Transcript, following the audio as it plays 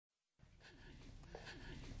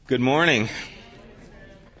Good morning.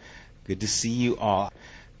 Good to see you all.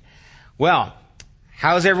 Well,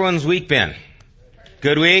 how's everyone's week been?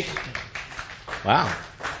 Good week? Wow.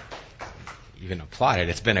 Even applauded.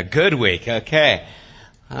 It's been a good week. Okay.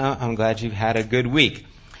 I'm glad you've had a good week.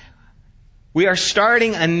 We are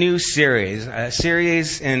starting a new series, a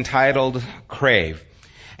series entitled Crave.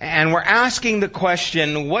 And we're asking the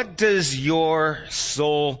question, what does your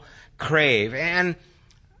soul crave? And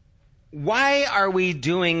why are we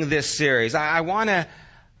doing this series? I want to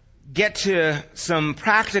get to some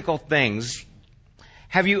practical things.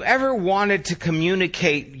 Have you ever wanted to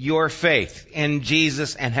communicate your faith in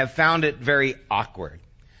Jesus and have found it very awkward?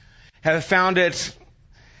 Have found it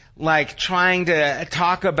like trying to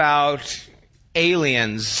talk about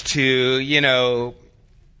aliens to,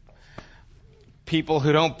 people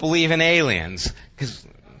who don't believe in aliens? 'Cause,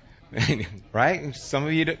 right? Some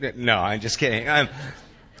of you don't. No, I'm just kidding.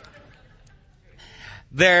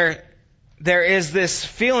 There is this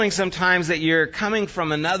feeling sometimes that you're coming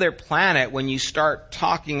from another planet when you start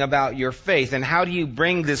talking about your faith. And how do you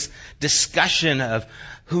bring this discussion of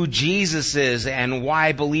who Jesus is and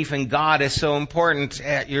why belief in God is so important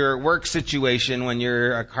at your work situation when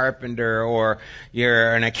you're a carpenter or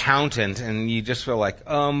you're an accountant and you just feel like,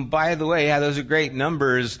 by the way, yeah, those are great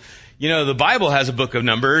numbers. The Bible has a book of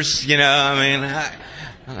numbers,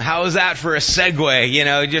 how is that for a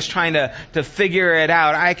segue? Just trying to figure it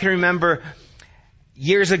out. I can remember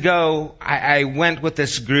years ago, I went with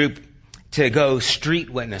this group to go street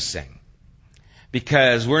witnessing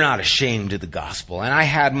because we're not ashamed of the gospel. And I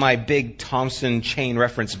had my big Thompson chain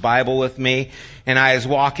reference Bible with me, and I was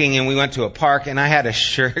walking, and we went to a park, and I had a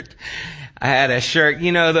shirt.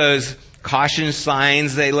 Those caution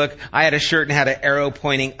signs, I had a shirt and had an arrow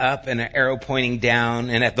pointing up and an arrow pointing down,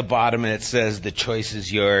 and at the bottom it says, the choice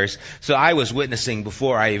is yours. So I was witnessing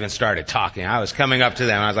before I even started talking. I was coming up to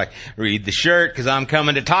them. I was like, read the shirt because I'm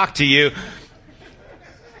coming to talk to you.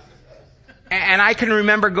 And I can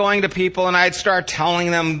remember going to people and I'd start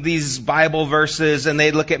telling them these Bible verses and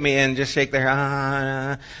they'd look at me and just shake their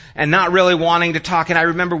head and not really wanting to talk. And I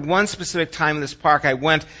remember one specific time in this park I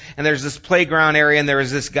went and there's this playground area and there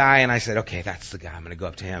was this guy and I said, okay, that's the guy. I'm going to go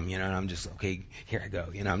up to him, and I'm just, okay, here I go.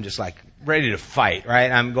 I'm just like ready to fight,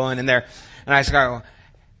 right? I'm going in there and I said,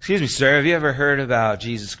 excuse me, sir, have you ever heard about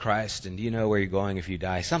Jesus Christ? And do you know where you're going if you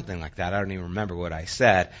die? Something like that. I don't even remember what I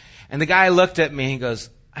said. And the guy looked at me and he goes,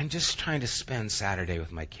 I'm just trying to spend Saturday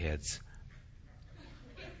with my kids.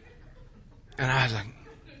 And I was like,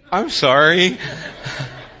 I'm sorry.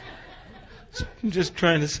 I'm just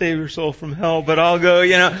trying to save your soul from hell, but I'll go,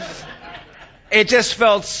 It just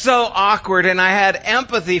felt so awkward, and I had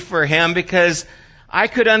empathy for him because I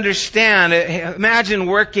could understand. Imagine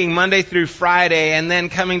working Monday through Friday and then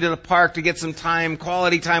coming to the park to get some time,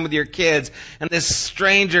 quality time with your kids, and this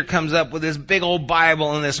stranger comes up with this big old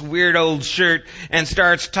Bible and this weird old shirt and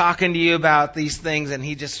starts talking to you about these things, and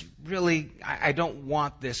he just really, I don't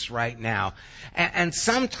want this right now. And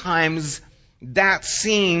sometimes that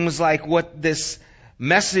seems like what this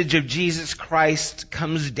message of Jesus Christ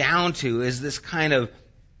comes down to, is this kind of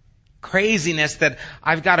craziness that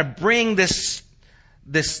I've got to bring this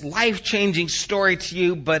life-changing story to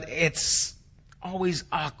you, but it's always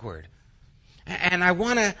awkward. And I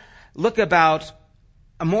want to look about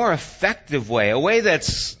a more effective way, a way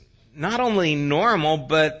that's not only normal,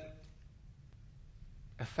 but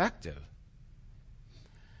effective.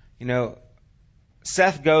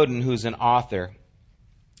 Seth Godin, who's an author,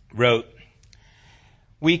 wrote,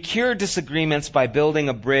 "We cure disagreements by building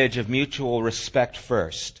a bridge of mutual respect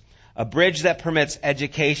first. A bridge that permits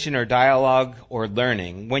education or dialogue or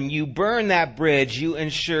learning. When you burn that bridge, you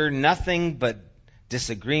ensure nothing but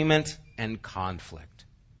disagreement and conflict."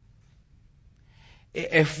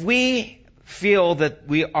 If we feel that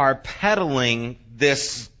we are peddling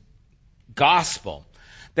this gospel,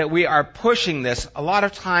 that we are pushing this, a lot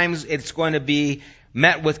of times it's going to be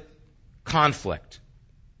met with conflict.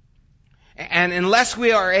 And unless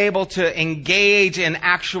we are able to engage in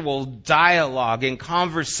actual dialogue, in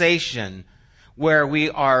conversation, where we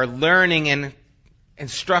are learning and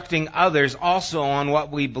instructing others also on what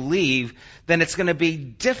we believe, then it's going to be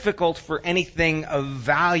difficult for anything of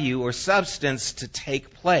value or substance to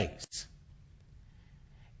take place.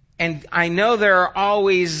 And I know there are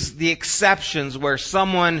always the exceptions where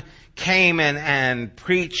someone came and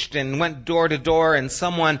preached and went door to door and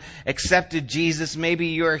someone accepted Jesus. Maybe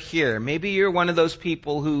you're here. Maybe you're one of those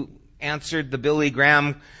people who answered the Billy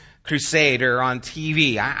Graham crusade or on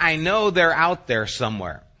TV. I know they're out there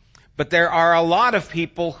somewhere. But there are a lot of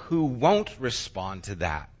people who won't respond to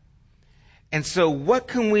that. And so what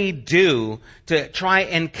can we do to try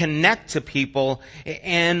and connect to people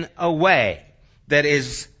in a way that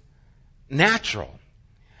is natural?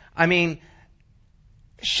 I mean,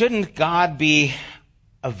 shouldn't God be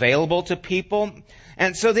available to people?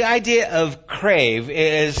 And so the idea of crave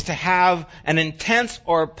is to have an intense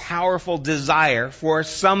or powerful desire for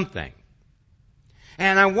something.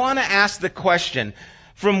 And I want to ask the question,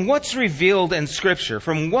 from what's revealed in Scripture,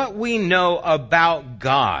 from what we know about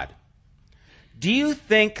God, do you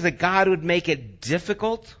think that God would make it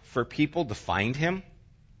difficult for people to find Him?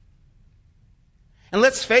 And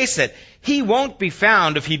let's face it, He won't be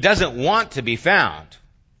found if He doesn't want to be found.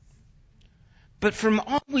 But from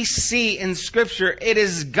all we see in Scripture, it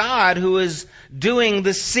is God who is doing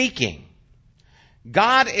the seeking.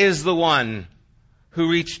 God is the one who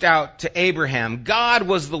reached out to Abraham. God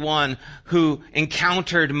was the one who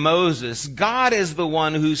encountered Moses. God is the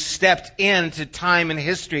one who stepped into time and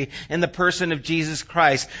history in the person of Jesus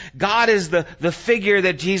Christ. God is the figure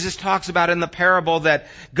that Jesus talks about in the parable that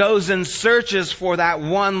goes and searches for that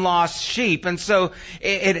one lost sheep. And so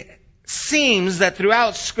it seems that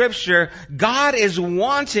throughout Scripture, God is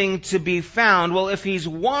wanting to be found. Well, if He's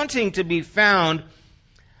wanting to be found,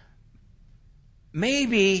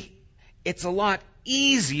 maybe it's a lot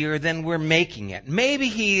easier than we're making it. Maybe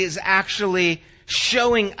He is actually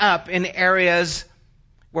showing up in areas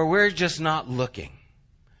where we're just not looking.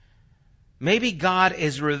 Maybe God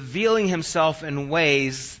is revealing Himself in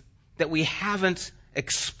ways that we haven't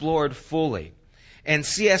explored fully. In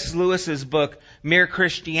C.S. Lewis's book, Mere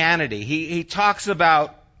Christianity, he talks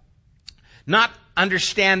about not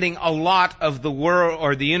understanding a lot of the world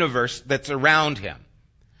or the universe that's around him.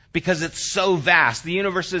 Because it's so vast. The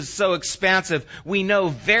universe is so expansive. We know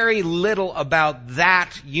very little about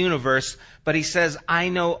that universe. But he says, I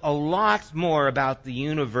know a lot more about the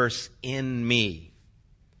universe in me.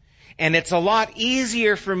 And it's a lot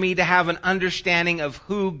easier for me to have an understanding of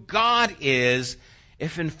who God is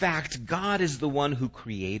if in fact God is the one who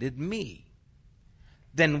created me.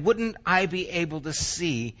 Then wouldn't I be able to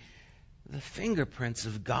see the fingerprints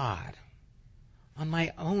of God on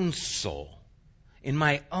my own soul? In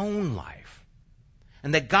my own life,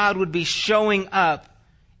 and that God would be showing up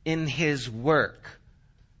in His work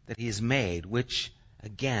that He has made, which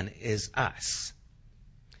again is us.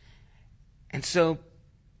 And so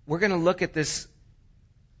we're going to look at this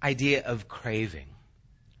idea of craving,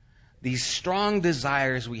 these strong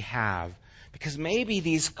desires we have, because maybe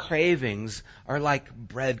these cravings are like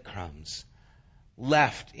breadcrumbs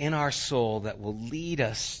left in our soul that will lead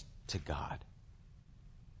us to God.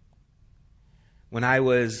 When I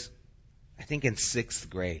was, I think in 6th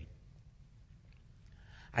grade,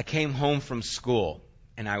 I came home from school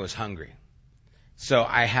and I was hungry. So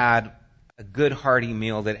I had a good hearty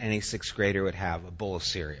meal that any 6th grader would have, a bowl of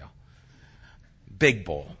cereal. Big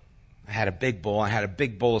bowl. I had a big bowl. I had a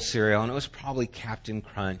big bowl of cereal, and it was probably Captain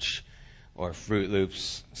Crunch or Fruit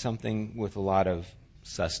Loops, something with a lot of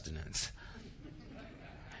sustenance.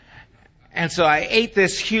 And so I ate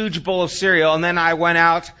this huge bowl of cereal, and then I went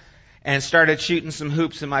out and started shooting some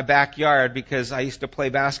hoops in my backyard because I used to play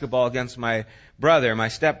basketball against my brother, my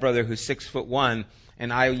stepbrother, who's 6'1",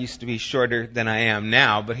 and I used to be shorter than I am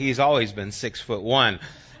now, but he's always been 6'1". I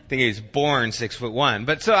think he was born 6'1".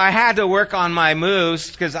 But so I had to work on my moves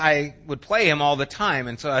because I would play him all the time.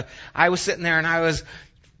 And so I was sitting there and I was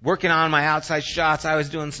working on my outside shots. I was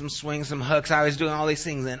doing some swings, some hooks. I was doing all these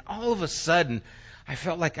things. And all of a sudden, I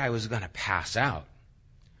felt like I was going to pass out.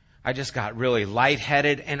 I just got really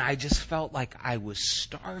lightheaded, and I just felt like I was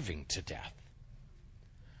starving to death.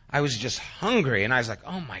 I was just hungry, and I was like,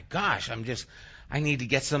 oh my gosh, I need to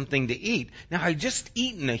get something to eat. Now, I just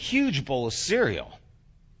eaten a huge bowl of cereal.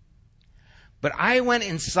 But I went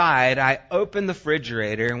inside, I opened the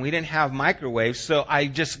refrigerator, and we didn't have microwaves, so I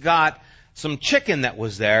just got some chicken that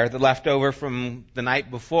was there, the leftover from the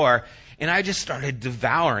night before, and I just started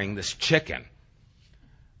devouring this chicken.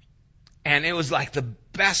 And it was like the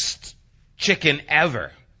best chicken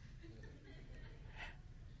ever.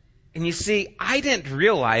 And you see, I didn't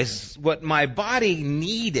realize what my body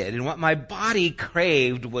needed and what my body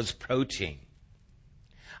craved was protein.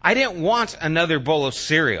 I didn't want another bowl of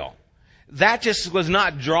cereal. That just was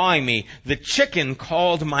not drawing me. The chicken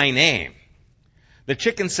called my name. The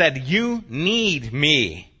chicken said, you need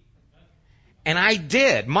me. And I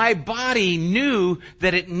did. My body knew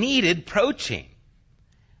that it needed protein.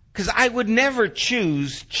 Because I would never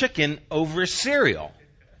choose chicken over cereal.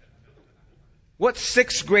 What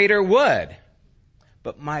 6th grader would?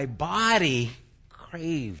 But my body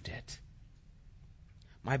craved it.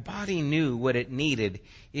 My body knew what it needed,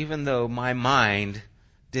 even though my mind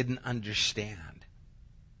didn't understand.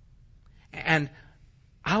 And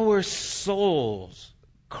our souls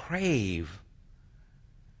crave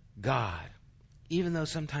God, even though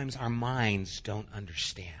sometimes our minds don't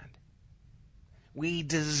understand. We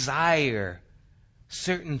desire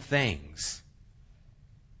certain things,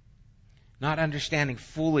 not understanding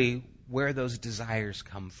fully where those desires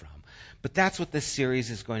come from. But that's what this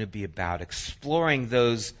series is going to be about, exploring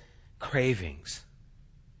those cravings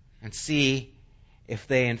and see if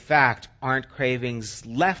they in fact aren't cravings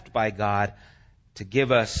left by God to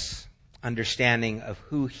give us understanding of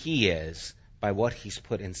who He is by what He's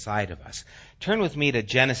put inside of us. Turn with me to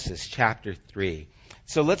Genesis chapter 3.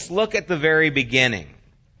 So let's look at the very beginning.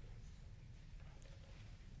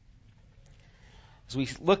 As we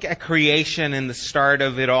look at creation and the start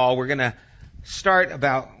of it all, we're going to start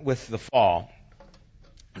with the fall.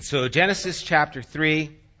 And so Genesis chapter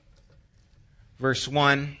 3, verse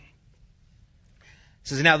 1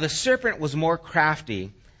 says, "Now the serpent was more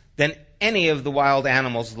crafty than any of the wild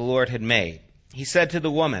animals the Lord had made. He said to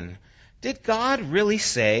the woman, 'Did God really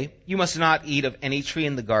say, you must not eat of any tree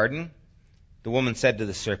in the garden?' The woman said to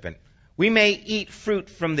the serpent, 'We may eat fruit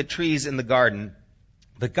from the trees in the garden,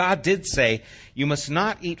 but God did say, you must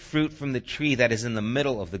not eat fruit from the tree that is in the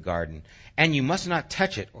middle of the garden, and you must not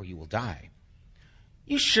touch it or you will die.'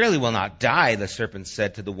 'You surely will not die,' the serpent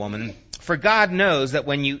said to the woman, 'for God knows that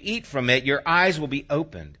when you eat from it, your eyes will be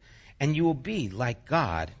opened, and you will be like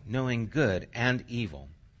God, knowing good and evil.'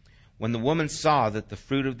 When the woman saw that the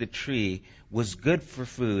fruit of the tree was good for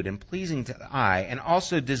food and pleasing to the eye, and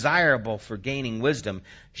also desirable for gaining wisdom,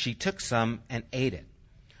 she took some and ate it.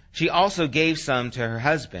 She also gave some to her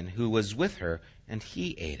husband who was with her, and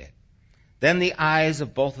he ate it. Then the eyes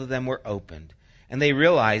of both of them were opened, and they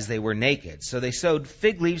realized they were naked. So they sewed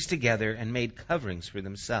fig leaves together and made coverings for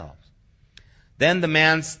themselves. Then the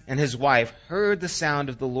man and his wife heard the sound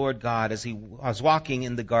of the Lord God as he was walking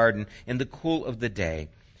in the garden in the cool of the day.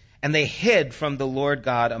 And they hid from the Lord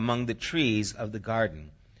God among the trees of the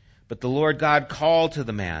garden. But the Lord God called to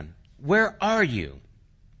the man, 'Where are you?'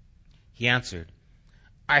 He answered,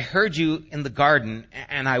 'I heard you in the garden,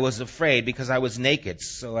 and I was afraid because I was naked,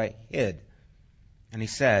 so I hid.' And he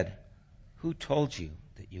said, 'Who told you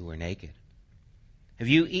that you were naked? Have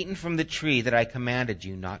you eaten from the tree that I commanded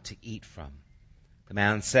you not to eat from?' The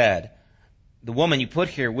man said, 'The woman you put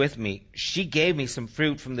here with me, she gave me some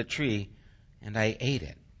fruit from the tree, and I ate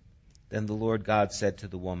it.' Then the Lord God said to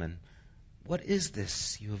the woman, 'What is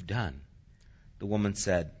this you have done?' The woman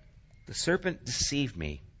said, 'The serpent deceived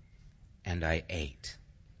me, and I ate.'"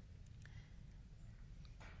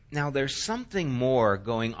 Now there's something more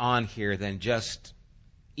going on here than just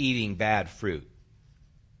eating bad fruit.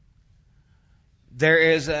 There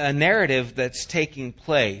is a narrative that's taking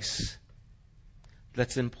place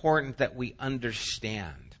that's important that we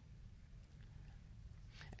understand.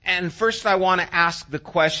 And first I want to ask the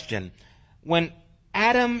question, when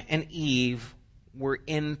Adam and Eve were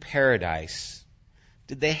in paradise,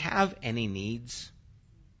 did they have any needs?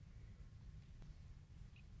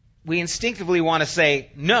 We instinctively want to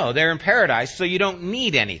say, no, they're in paradise, so you don't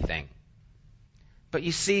need anything. But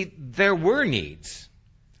you see, there were needs.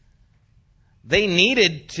 They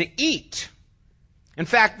needed to eat. In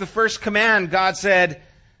fact, the first command, God said,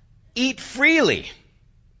 "Eat freely."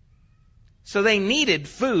 So they needed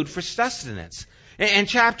food for sustenance. In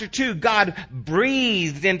chapter 2, God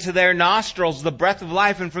breathed into their nostrils the breath of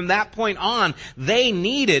life, and from that point on, they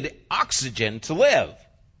needed oxygen to live.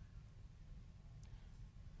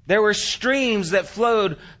 There were streams that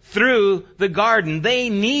flowed through the garden. They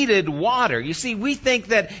needed water. You see, we think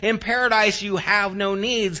that in paradise you have no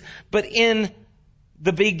needs, but in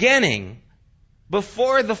the beginning,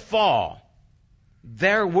 before the fall,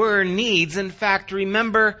 there were needs. In fact,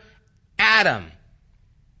 remember Adam.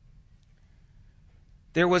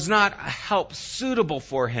 There was not a help suitable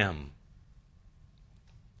for him.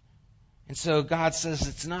 And so God says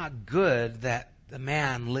it's not good that the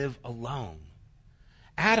man live alone.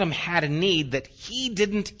 Adam had a need that he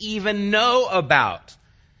didn't even know about.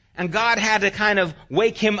 And God had to kind of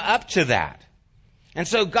wake him up to that. And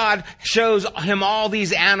so God shows him all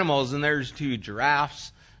these animals, and there's 2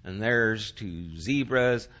 giraffes, and there's 2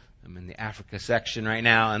 zebras. I'm in the Africa section right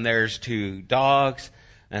now, and there's 2 dogs,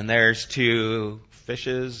 and there's 2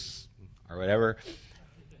 fishes, or whatever.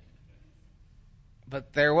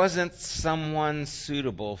 But there wasn't someone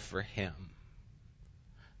suitable for him.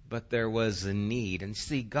 But there was a need. And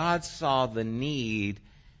see, God saw the need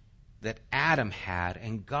that Adam had,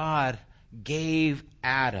 and God gave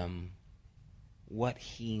Adam what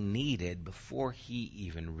he needed before he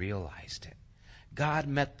even realized it. God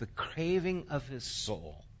met the craving of his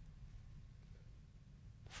soul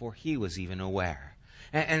before he was even aware.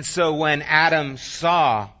 And so when Adam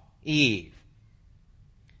saw Eve,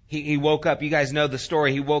 he woke up. You guys know the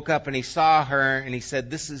story. He woke up and he saw her and he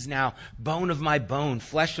said, "This is now bone of my bone,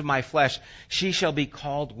 flesh of my flesh. She shall be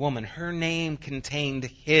called woman." Her name contained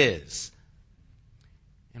his.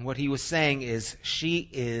 And what he was saying is, she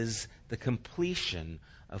is the completion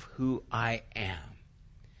of who I am.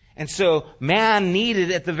 And so man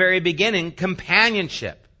needed at the very beginning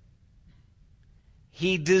companionship.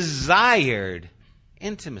 He desired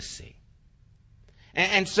intimacy.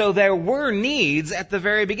 And so there were needs at the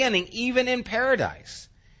very beginning, even in paradise.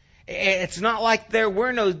 It's not like there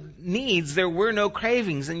were no needs, there were no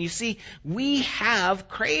cravings. And you see, we have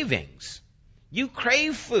cravings. You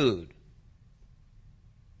crave food.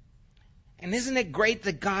 And isn't it great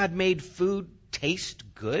that God made food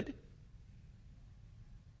taste good?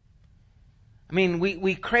 I mean,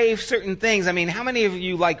 we crave certain things. I mean, how many of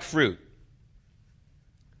you like fruit?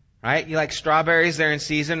 Right? You like strawberries? They're in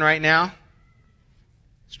season right now.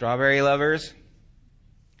 Strawberry lovers.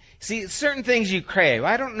 See, certain things you crave.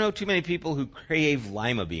 I don't know too many people who crave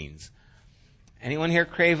lima beans. Anyone here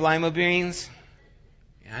crave lima beans?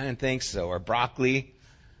 Yeah, I didn't think so. Or broccoli.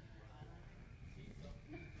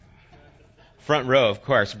 Front row, of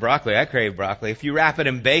course. Broccoli. I crave broccoli. If you wrap it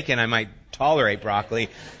in bacon, I might tolerate broccoli.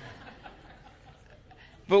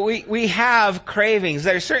 But we have cravings.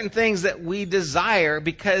 There are certain things that we desire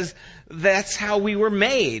because that's how we were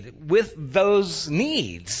made, with those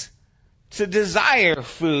needs. To desire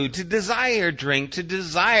food, to desire drink, to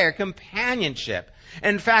desire companionship.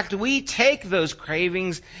 In fact, we take those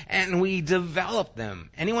cravings and we develop them.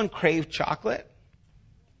 Anyone crave chocolate?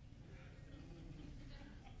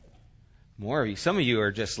 More of you. Some of you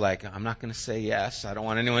are just like, I'm not going to say yes. I don't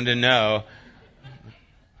want anyone to know.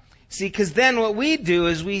 See, because then what we do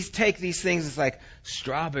is we take these things, it's like,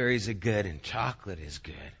 strawberries are good and chocolate is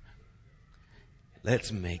good.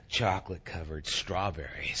 Let's make chocolate-covered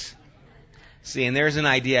strawberries. See, and there's an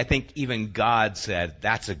idea, I think even God said,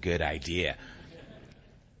 that's a good idea.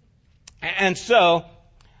 And so,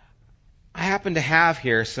 I happen to have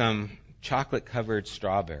here some chocolate-covered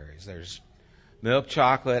strawberries. There's milk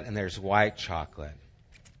chocolate and there's white chocolate.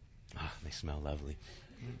 Oh, they smell lovely.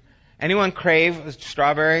 Anyone crave a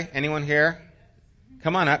strawberry? Anyone here?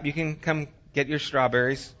 Come on up. You can come get your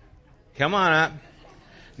strawberries. Come on up.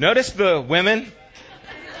 Notice the women.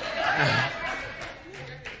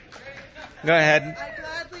 Go ahead. I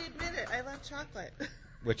gladly admit it. I love chocolate.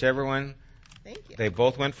 Whichever one. Thank you. They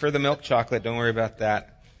both went for the milk chocolate. Don't worry about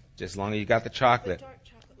that. Just as long as you got the chocolate. The dark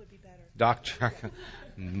chocolate would be better. Dark chocolate.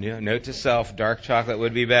 Note to self, dark chocolate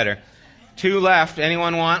would be better. 2 left.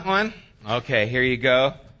 Anyone want one? Okay, here you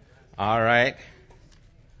go. All right.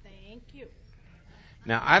 Thank you.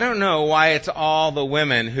 Now, I don't know why it's all the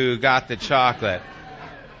women who got the chocolate.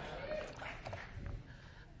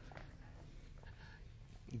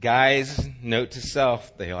 Guys, note to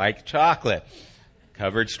self, they like chocolate.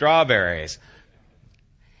 Covered strawberries.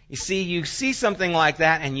 You see something like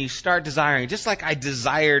that and you start desiring, just like I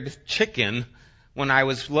desired chicken when I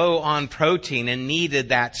was low on protein and needed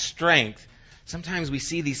that strength. Sometimes we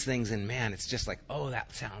see these things and man, it's just like, oh,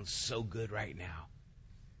 that sounds so good right now.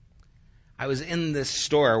 I was in this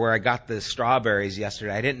store where I got the strawberries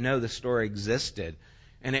yesterday. I didn't know the store existed.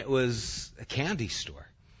 And it was a candy store.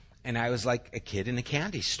 And I was like a kid in a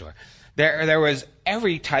candy store. There was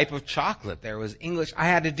every type of chocolate. There was English. I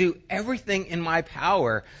had to do everything in my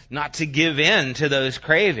power not to give in to those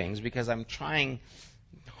cravings because I'm trying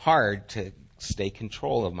hard to stay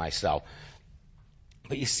control of myself.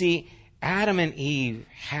 But you see, Adam and Eve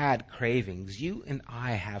had cravings. You and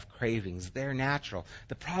I have cravings. They're natural.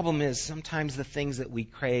 The problem is sometimes the things that we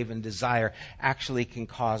crave and desire actually can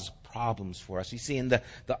cause problems for us. You see, in the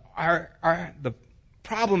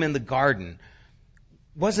problem in the garden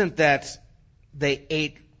wasn't that they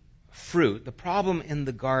ate fruit. The problem in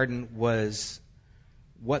the garden was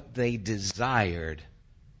what they desired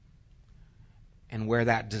and where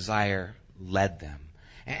that desire led them.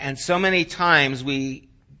 And so many times we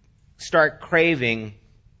start craving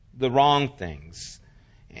the wrong things.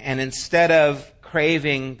 And instead of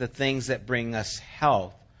craving the things that bring us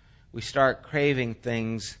health, we start craving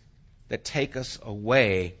things that take us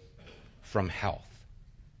away from health.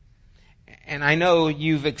 And I know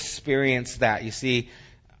you've experienced that. You see,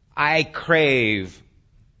 I crave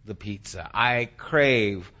the pizza. I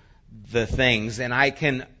crave the things, and I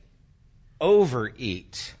can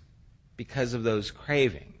overeat because of those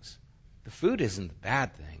cravings. The food isn't the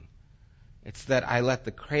bad thing. It's that I let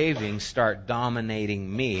the cravings start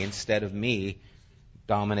dominating me instead of me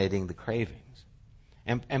dominating the cravings.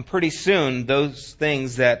 And pretty soon, those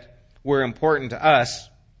things that were important to us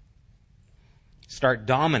start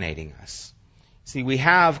dominating us. See, we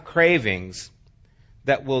have cravings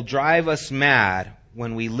that will drive us mad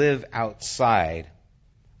when we live outside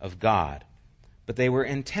of God, but they were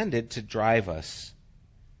intended to drive us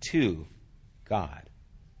to God.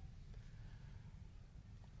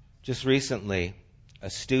 Just recently, a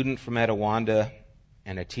student from Etowanda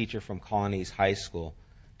and a teacher from Colonies High School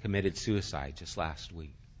committed suicide just last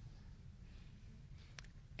week.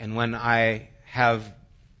 And when I have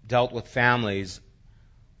dealt with families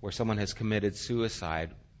where someone has committed suicide,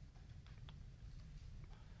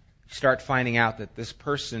 you start finding out that this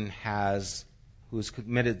person who has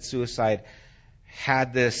committed suicide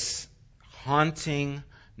had this haunting,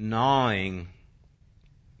 gnawing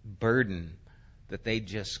burden that they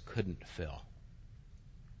just couldn't fill.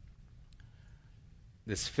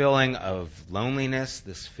 This feeling of loneliness,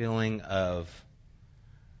 this feeling of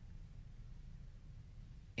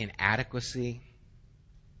inadequacy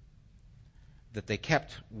that they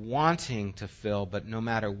kept wanting to fill, but no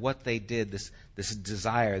matter what they did, this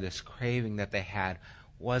desire, this craving that they had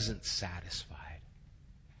wasn't satisfied.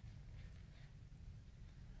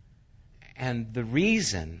 And the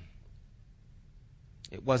reason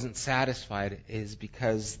it wasn't satisfied is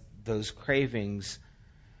because those cravings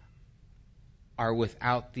are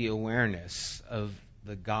without the awareness of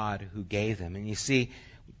the God who gave them. And you see,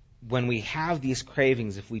 when we have these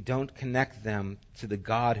cravings, if we don't connect them to the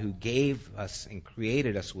God who gave us and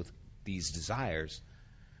created us with these desires,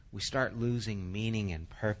 we start losing meaning and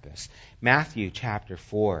purpose. Matthew chapter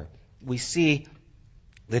 4, we see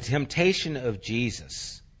the temptation of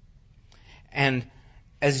Jesus. And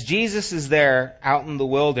as Jesus is there out in the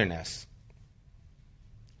wilderness,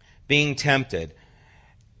 being tempted,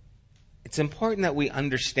 it's important that we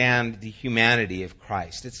understand the humanity of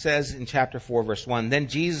Christ. It says in chapter 4, verse 1, "Then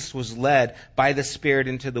Jesus was led by the Spirit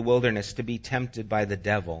into the wilderness to be tempted by the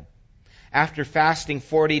devil. After fasting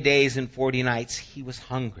 40 days and 40 nights, he was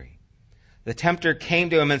hungry. The tempter came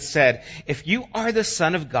to him and said, 'If you are the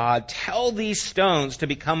Son of God, tell these stones to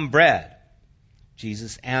become bread.'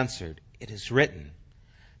 Jesus answered, 'It is written,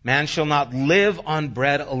 man shall not live on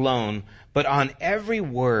bread alone, but on every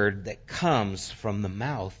word that comes from the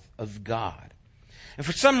mouth of God.'" And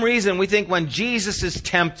for some reason, we think when Jesus is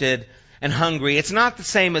tempted and hungry, it's not the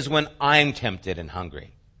same as when I'm tempted and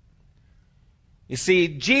hungry. You see,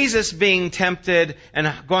 Jesus being tempted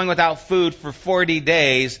and going without food for 40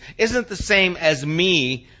 days isn't the same as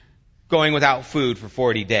me going without food for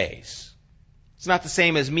 40 days. It's not the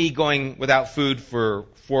same as me going without food for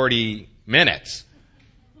 40 minutes.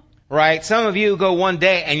 Right? Some of you go one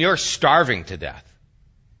day and you're starving to death.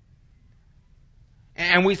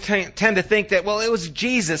 And we tend to think that, well, it was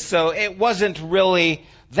Jesus, so it wasn't really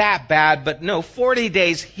that bad. But no, 40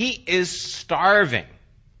 days, he is starving.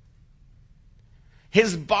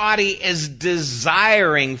 His body is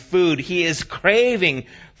desiring food. He is craving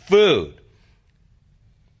food.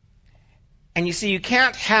 And you see, you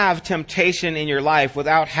can't have temptation in your life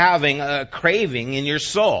without having a craving in your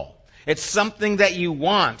soul. It's something that you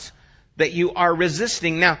want, that you are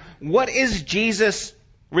resisting. Now, what is Jesus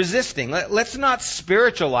resisting? Let's not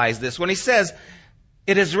spiritualize this. When he says,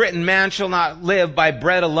 "It is written, man shall not live by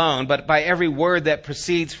bread alone, but by every word that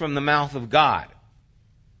proceeds from the mouth of God."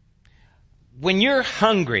 When you're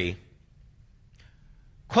hungry,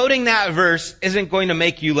 quoting that verse isn't going to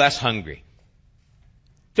make you less hungry.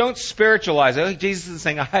 Don't spiritualize it. Jesus is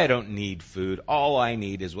saying, I don't need food. All I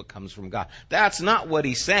need is what comes from God. That's not what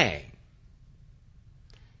he's saying.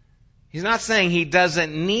 He's not saying he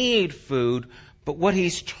doesn't need food, but what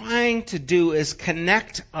he's trying to do is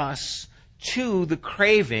connect us to the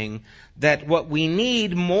craving, that what we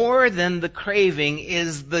need more than the craving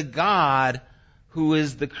is the God who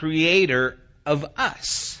is the creator of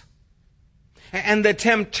us. And the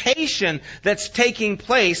temptation that's taking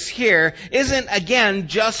place here isn't, again,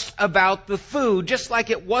 just about the food, just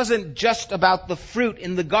like it wasn't just about the fruit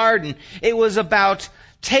in the garden. It was about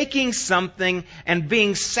taking something and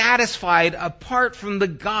being satisfied apart from the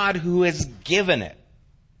God who has given it.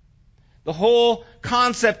 The whole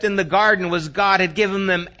concept in the garden was God had given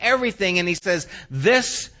them everything, and he says,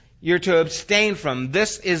 this you're to abstain from.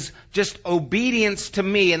 This is just obedience to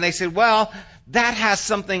me. And they said, well, that has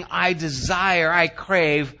something I desire, I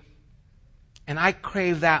crave, and I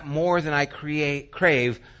crave that more than I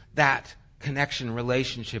crave that connection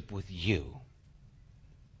relationship with you.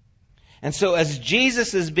 And so as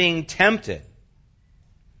Jesus is being tempted,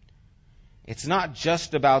 it's not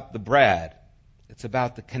just about the bread, it's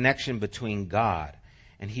about the connection between God.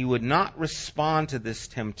 And he would not respond to this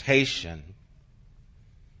temptation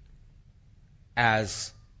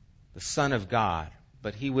as the Son of God,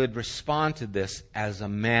 but he would respond to this as a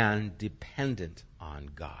man dependent on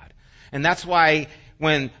God. And that's why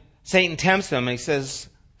when Satan tempts him, he says,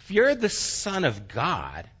 if you're the Son of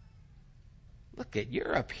God, look at,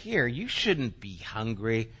 you're up here. You shouldn't be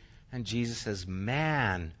hungry. And Jesus says,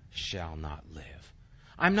 man shall not live.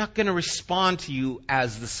 I'm not going to respond to you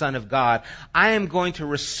as the Son of God. I am going to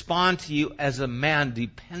respond to you as a man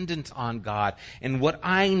dependent on God. And what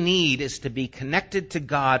I need is to be connected to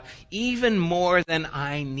God even more than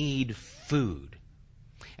I need food.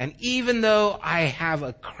 And even though I have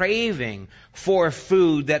a craving for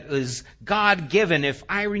food that is God-given, if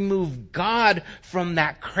I remove God from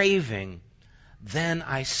that craving, then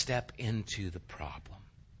I step into the problem.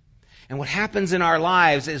 And what happens in our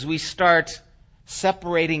lives is we start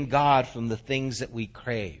separating God from the things that we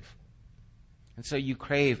crave. And so you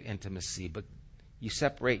crave intimacy, but you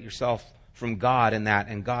separate yourself from God in that,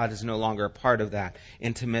 and God is no longer a part of that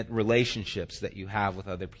intimate relationships that you have with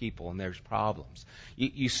other people, and there's problems.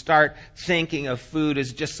 You start thinking of food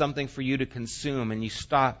as just something for you to consume, and you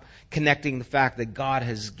stop connecting the fact that God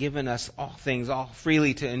has given us all things all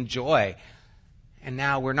freely to enjoy. And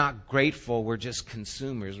now we're not grateful, we're just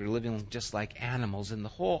consumers. We're living just like animals. And the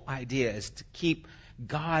whole idea is to keep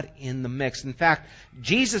God in the mix. In fact,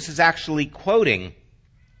 Jesus is actually quoting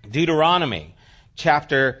Deuteronomy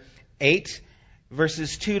chapter 8,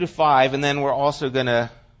 verses 2 to 5. And then we're also going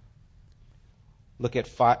to look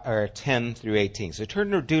at 10 through 18. So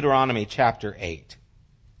turn to Deuteronomy chapter 8.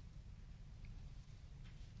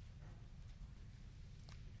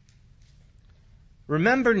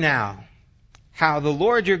 Remember now how the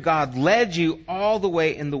Lord your God led you all the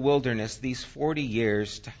way in the wilderness these 40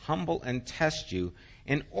 years to humble and test you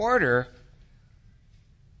in order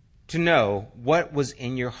to know what was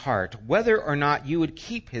in your heart, whether or not you would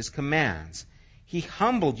keep his commands. He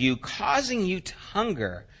humbled you, causing you to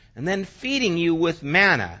hunger, and then feeding you with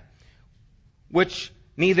manna, which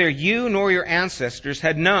neither you nor your ancestors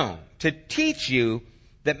had known, to teach you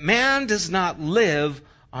that man does not live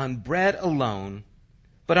on bread alone,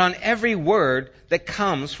 but on every word that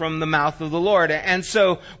comes from the mouth of the Lord. And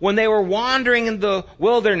so when they were wandering in the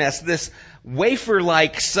wilderness, this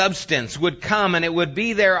wafer-like substance would come and it would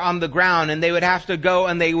be there on the ground, and they would have to go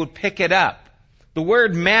and they would pick it up. The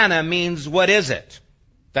word manna means, what is it?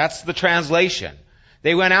 That's the translation.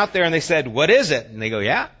 They went out there and they said, what is it? And they go,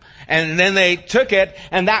 yeah. And then they took it,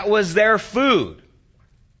 and that was their food.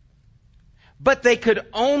 But they could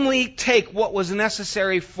only take what was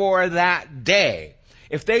necessary for that day.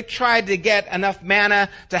 If they tried to get enough manna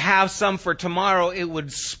to have some for tomorrow, it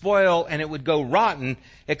would spoil and it would go rotten,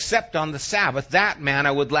 except on the Sabbath. That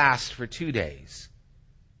manna would last for 2 days.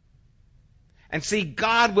 And see,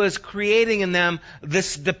 God was creating in them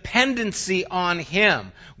this dependency on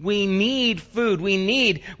him. We need food. We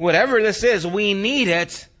need whatever this is. We need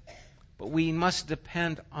it. But we must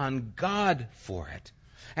depend on God for it.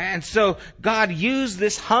 And so God used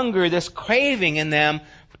this hunger, this craving in them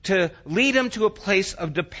to lead them to a place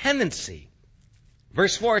of dependency.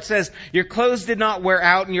 Verse 4, it says, your clothes did not wear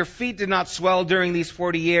out and your feet did not swell during these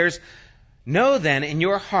 40 years. Know then in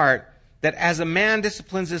your heart that as a man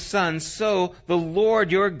disciplines his son, so the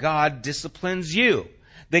Lord your God disciplines you.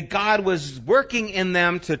 That God was working in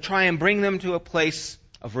them to try and bring them to a place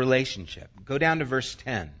of relationship. Go down to verse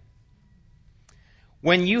 10.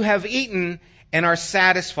 When you have eaten and are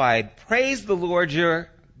satisfied, praise the Lord your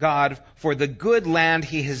God for the good land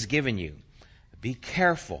he has given you. Be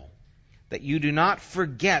careful that you do not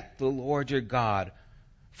forget the Lord your God,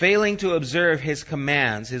 failing to observe his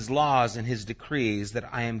commands, his laws, and his decrees that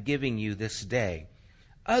I am giving you this day.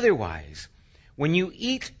 Otherwise, when you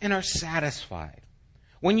eat and are satisfied,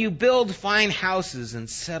 when you build fine houses and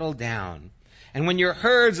settle down, and when your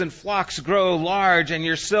herds and flocks grow large and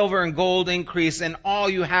your silver and gold increase and all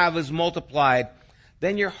you have is multiplied,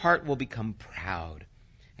 then your heart will become proud.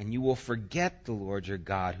 And you will forget the Lord your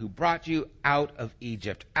God, who brought you out of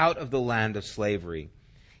Egypt, out of the land of slavery.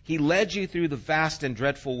 He led you through the vast and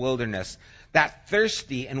dreadful wilderness, that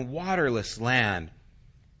thirsty and waterless land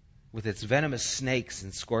with its venomous snakes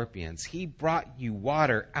and scorpions. He brought you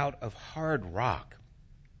water out of hard rock.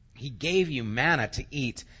 He gave you manna to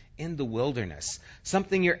eat in the wilderness,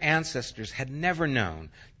 something your ancestors had never known,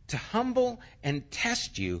 to humble and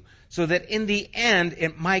test you, so that in the end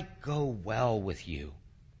it might go well with you.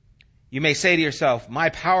 You may say to yourself, my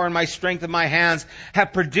power and my strength and my hands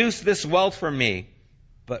have produced this wealth for me.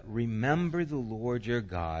 But remember the Lord your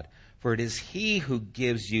God, for it is he who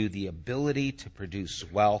gives you the ability to produce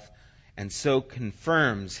wealth, and so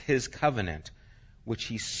confirms his covenant, which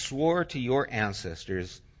he swore to your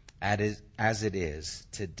ancestors as it is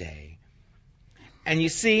today. And you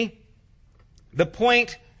see, The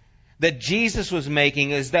point that Jesus was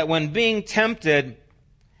making is that when being tempted,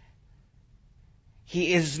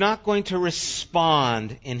 he is not going to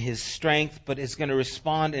respond in his strength, but is going to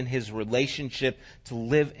respond in his relationship to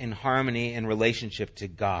live in harmony in relationship to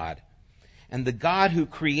God. And the God who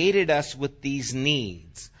created us with these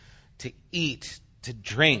needs, to eat, to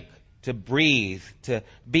drink, to breathe, to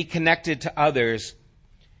be connected to others,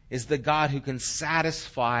 is the God who can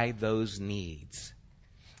satisfy those needs.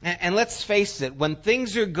 And let's face it, when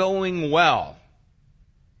things are going well,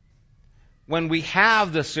 when we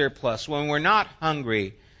have the surplus, when we're not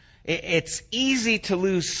hungry, it's easy to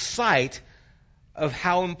lose sight of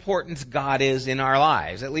how important God is in our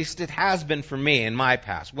lives. At least it has been for me in my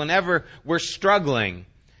past. Whenever we're struggling,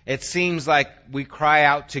 it seems like we cry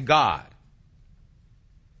out to God.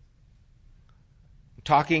 I'm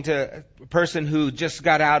talking to a person who just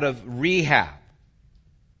got out of rehab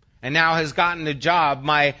and now has gotten a job.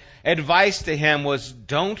 My advice to him was,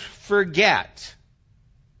 don't forget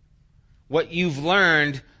what you've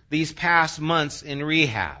learned these past months in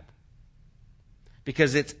rehab.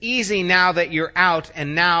 Because it's easy now that you're out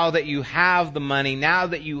and now that you have the money, now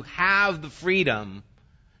that you have the freedom,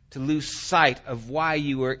 to lose sight of why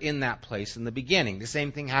you were in that place in the beginning. The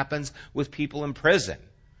same thing happens with people in prison.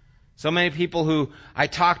 So many people who I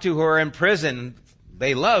talk to who are in prison,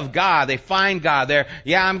 they love God, they find God.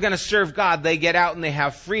 I'm going to serve God. They get out and they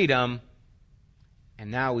have freedom.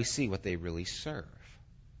 And now we see what they really serve.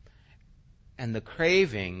 And the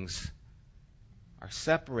cravings are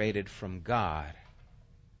separated from God,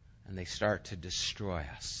 and they start to destroy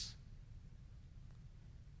us.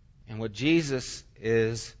 And what Jesus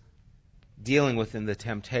is dealing with in the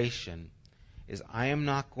temptation is, I am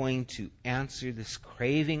not going to answer this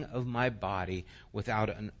craving of my body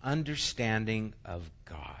without an understanding of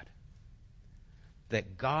God.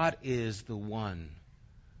 That God is the one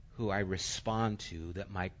who I respond to,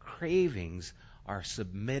 that my cravings are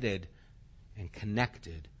submitted and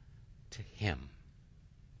connected to Him.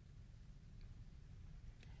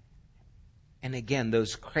 And again,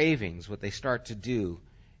 those cravings, what they start to do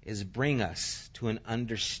is bring us to an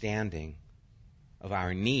understanding of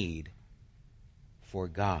our need for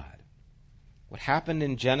God. What happened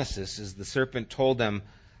in Genesis is the serpent told them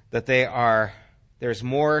that there's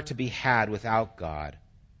more to be had without God,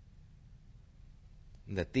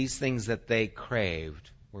 and that these things that they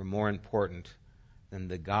craved were more important than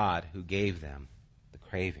the God who gave them the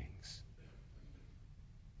cravings.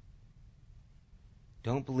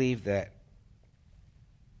 Don't believe that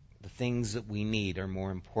the things that we need are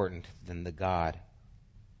more important than the God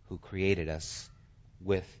who created us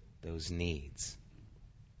with those needs.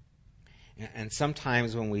 And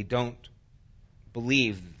sometimes when we don't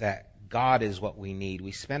believe that God is what we need,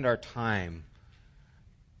 we spend our time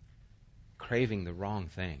craving the wrong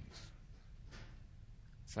things.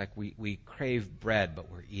 It's like we crave bread, but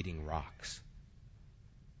we're eating rocks.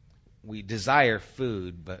 We desire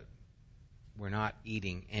food, but we're not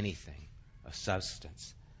eating anything of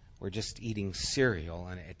substance. We're just eating cereal,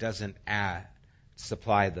 and it doesn't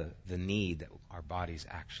supply the need that our bodies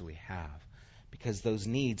actually have, because those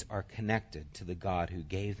needs are connected to the God who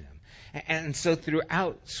gave them. And so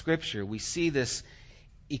throughout Scripture, we see this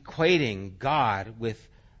equating God with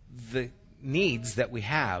the needs that we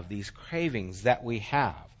have, these cravings that we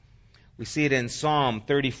have. We see it in Psalm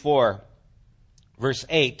 34, verse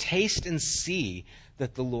 8, taste and see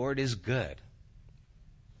that the Lord is good.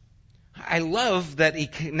 I love that he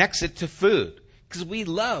connects it to food, because we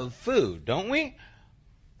love food, don't we?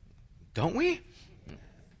 Don't we?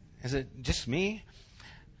 Is it just me?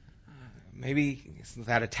 Maybe it's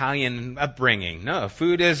that Italian upbringing. No,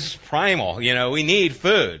 food is primal. We need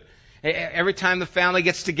food. Every time the family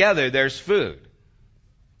gets together, there's food.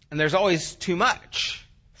 And there's always too much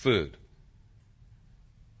food,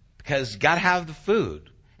 because you got to have the food.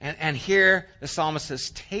 And here the psalmist says,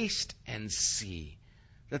 taste and see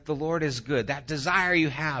that the Lord is good. That desire you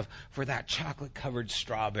have for that chocolate-covered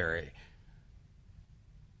strawberry,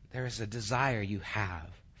 there is a desire you have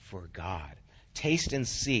for God. Taste and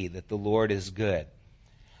see that the Lord is good.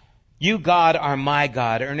 You, God, are my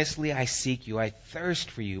God. Earnestly I seek you. I thirst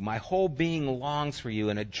for you. My whole being longs for you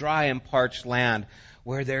in a dry and parched land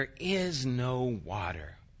where there is no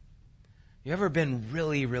water. You ever been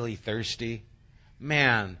really, really thirsty?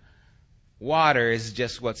 Man, water is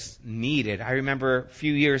just what's needed. I remember a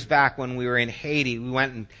few years back when we were in Haiti, we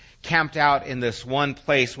went and camped out in this one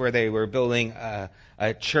place where they were building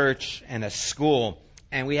a church and a school.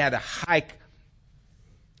 And we had to hike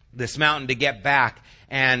this mountain to get back.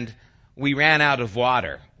 And we ran out of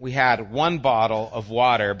water. We had one bottle of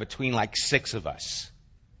water between like 6 of us.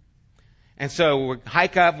 And so we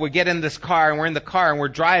hike up, we get in this car, and we're in the car, and we're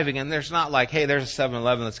driving, and there's not like, hey, there's a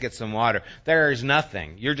 7-Eleven, let's get some water. There is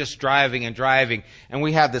nothing. You're just driving and driving, and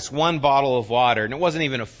we have this one bottle of water, and it wasn't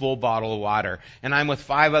even a full bottle of water. And I'm with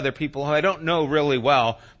 5 other people who I don't know really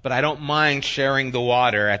well, but I don't mind sharing the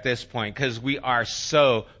water at this point, because we are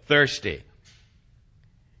so thirsty.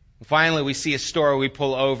 Finally, we see a store, we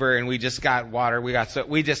pull over, and we just got water.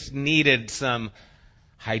 We just needed some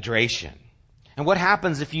hydration. And what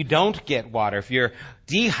happens if you don't get water? If you're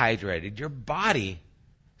dehydrated, your body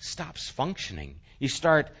stops functioning. You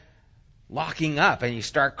start locking up and you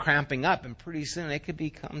start cramping up, and pretty soon it could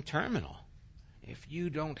become terminal if you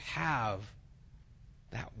don't have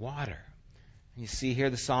that water. And you see here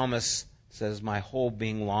the psalmist says, my whole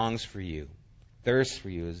being longs for you, thirsts for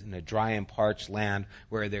you, is in a dry and parched land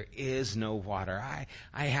where there is no water.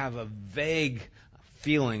 I have a vague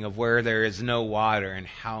feeling of where there is no water and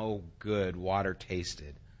how good water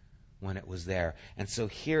tasted when it was there. And so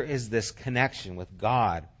here is this connection with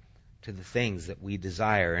God to the things that we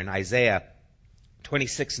desire. In Isaiah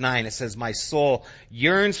 26:9, it says, my soul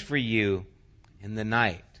yearns for you in the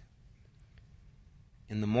night.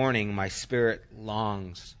 In the morning, my spirit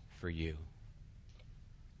longs for you.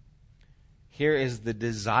 Here is the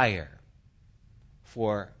desire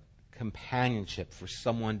for companionship, for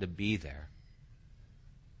someone to be there.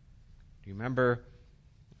 Do you remember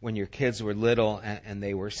when your kids were little and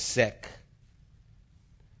they were sick?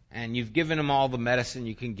 And you've given them all the medicine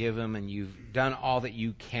you can give them, and you've done all that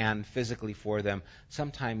you can physically for them.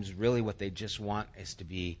 Sometimes really what they just want is to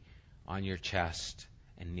be on your chest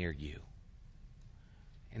and near you.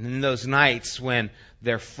 And in those nights when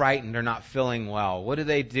they're frightened or not feeling well, what do?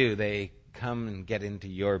 They come and get into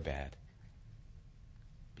your bed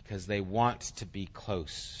because they want to be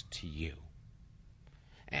close to you.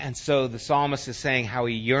 And so the psalmist is saying how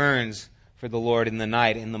he yearns for the Lord in the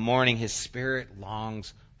night. In the morning, his spirit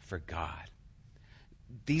longs for God.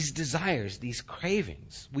 These desires, these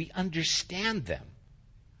cravings, we understand them.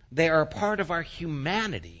 They are a part of our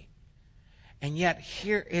humanity. And yet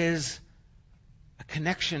here is a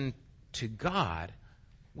connection to God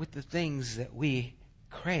with the things that we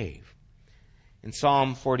crave. In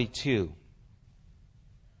Psalm 42,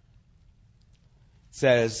 it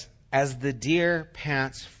says, as the deer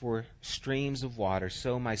pants for streams of water,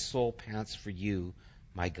 so my soul pants for you,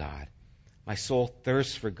 my God. My soul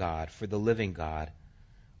thirsts for God, for the living God.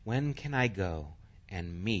 When can I go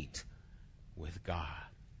and meet with God?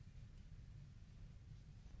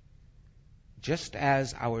 Just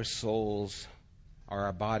as our souls or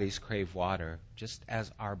our bodies crave water, just as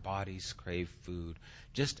our bodies crave food,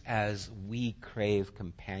 just as we crave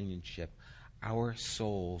companionship, our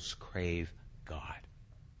souls crave God.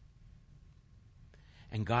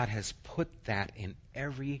 And God has put that in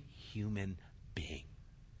every human being.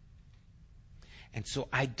 And so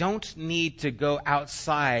I don't need to go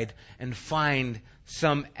outside and find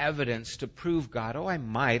some evidence to prove God. Oh, I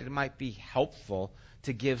might. It might be helpful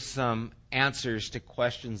to give some answers to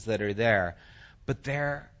questions that are there. But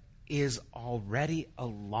there is already a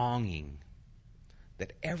longing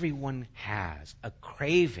that everyone has, a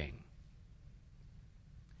craving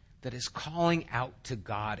that is calling out to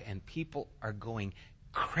God, and people are going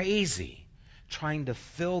crazy trying to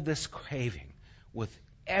fill this craving with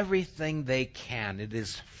everything they can. It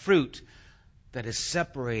is fruit that is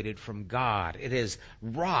separated from God. It is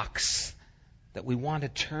rocks that we want to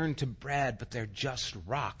turn to bread, but they're just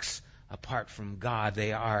rocks apart from God.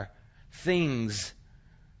 They are things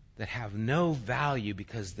that have no value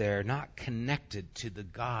because they're not connected to the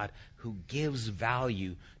God who gives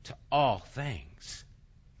value to all things.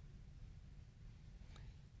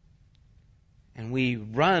 And we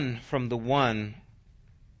run from the one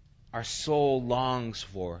our soul longs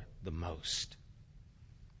for the most.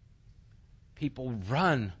 People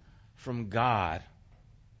run from God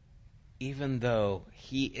even though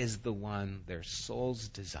He is the one their souls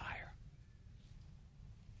desire.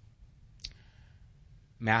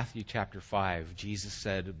 Matthew chapter 5, Jesus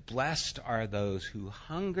said, blessed are those who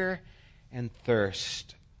hunger and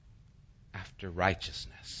thirst after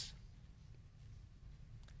righteousness.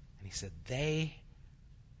 And He said, they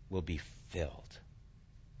will be filled.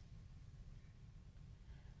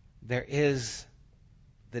 There is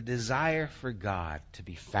the desire for God to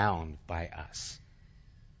be found by us.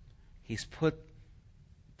 He's put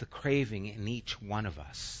the craving in each one of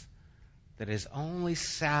us that is only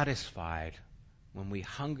satisfied when we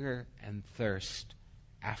hunger and thirst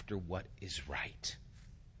after what is right.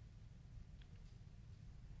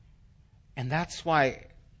 And that's why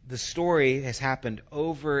the story has happened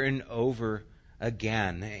over and over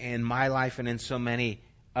again in my life and in so many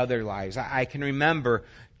other lives. I can remember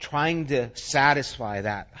trying to satisfy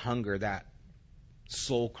that hunger, that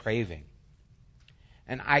soul craving.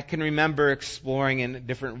 And I can remember exploring in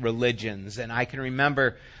different religions, and I can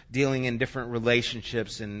remember dealing in different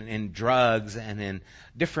relationships and in drugs and in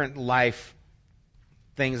different life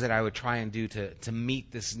things that I would try and do to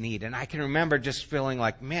meet this need. And I can remember just feeling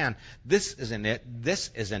like, man, this isn't it, this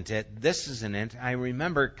isn't it, this isn't it. I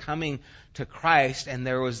remember coming to Christ, and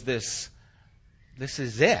there was this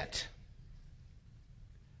is it,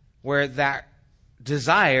 where that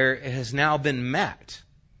desire has now been met.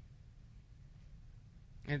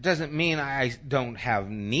 It doesn't mean I don't have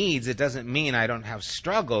needs. It doesn't mean I don't have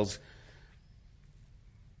struggles.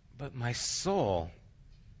 But my soul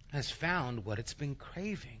has found what it's been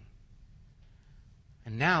craving.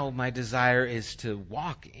 And now my desire is to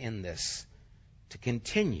walk in this, to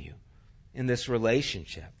continue in this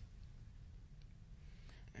relationship.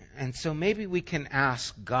 And so maybe we can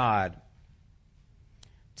ask God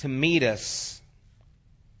to meet us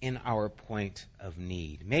in our point of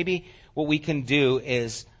need. Maybe what we can do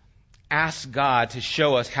is ask God to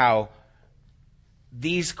show us how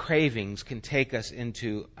these cravings can take us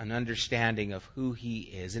into an understanding of who He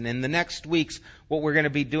is. And in the next weeks, what we're going to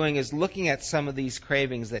be doing is looking at some of these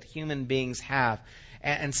cravings that human beings have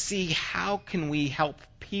and see how can we help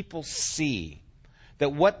people see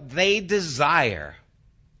that what they desire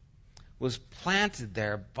was planted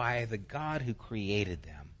there by the God who created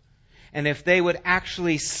them. And if they would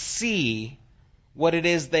actually see what it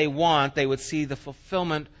is they want, they would see the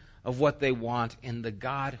fulfillment of what they want in the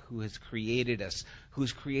God who has created us,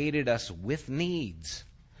 who's created us with needs,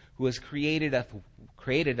 who has created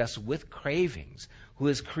us with cravings, who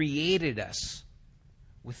has created us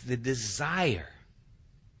with the desire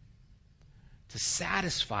to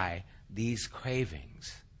satisfy these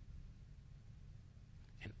cravings.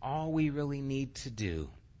 And all we really need to do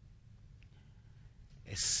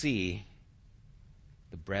is see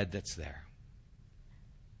the bread that's there,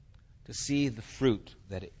 to see the fruit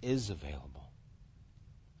that is available,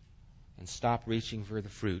 and stop reaching for the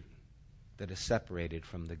fruit that is separated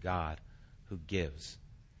from the God who gives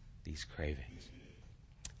these cravings.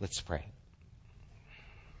 Let's pray.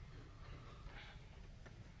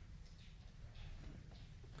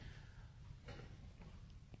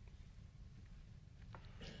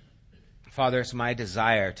 Father, it's my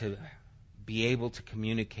desire to be able to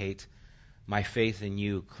communicate my faith in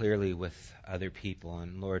you clearly with other people.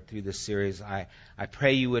 And Lord, through this series, I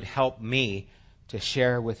pray you would help me to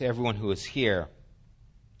share with everyone who is here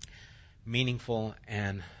meaningful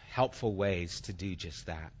and helpful ways to do just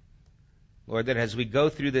that. Lord, that as we go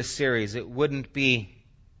through this series, it wouldn't be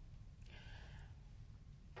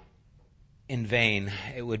in vain.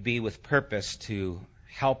 It would be with purpose to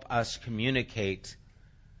help us communicate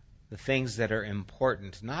the things that are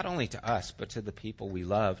important, not only to us, but to the people we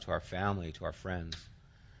love, to our family, to our friends.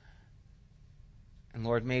 And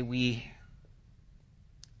Lord, may we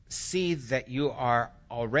see that you are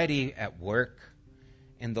already at work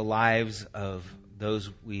in the lives of those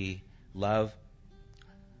we love.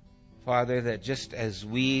 Father, that just as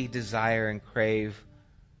we desire and crave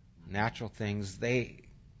natural things, they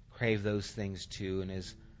crave those things too. And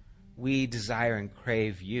as we desire and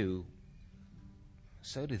crave you,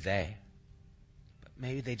 so do they. But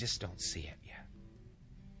maybe they just don't see it yet.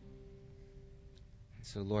 And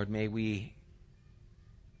so, Lord, may we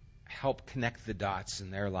help connect the dots in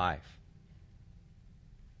their life.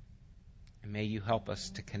 And may you help us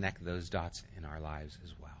to connect those dots in our lives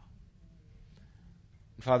as well.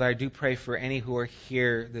 And Father, I do pray for any who are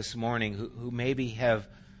here this morning who maybe have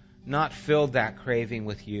not filled that craving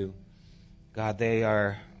with you. God, they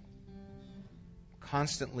are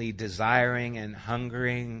constantly desiring and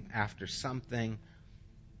hungering after something.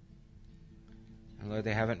 And Lord,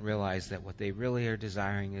 they haven't realized that what they really are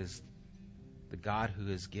desiring is the God who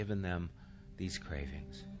has given them these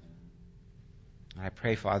cravings. And I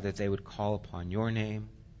pray, Father, that they would call upon your name.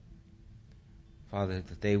 Father,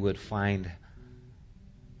 that they would find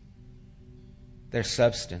their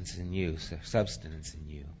substance in you, their substance in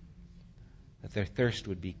you. That their thirst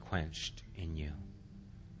would be quenched in you.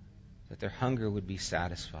 That their hunger would be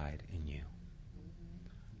satisfied in you.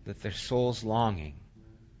 That their soul's longing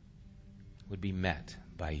would be met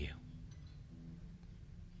by you.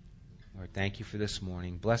 Lord, thank you for this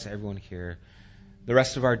morning. Bless everyone here the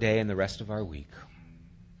rest of our day and the rest of our week.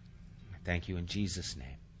 Thank you in Jesus'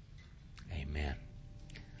 name. Amen.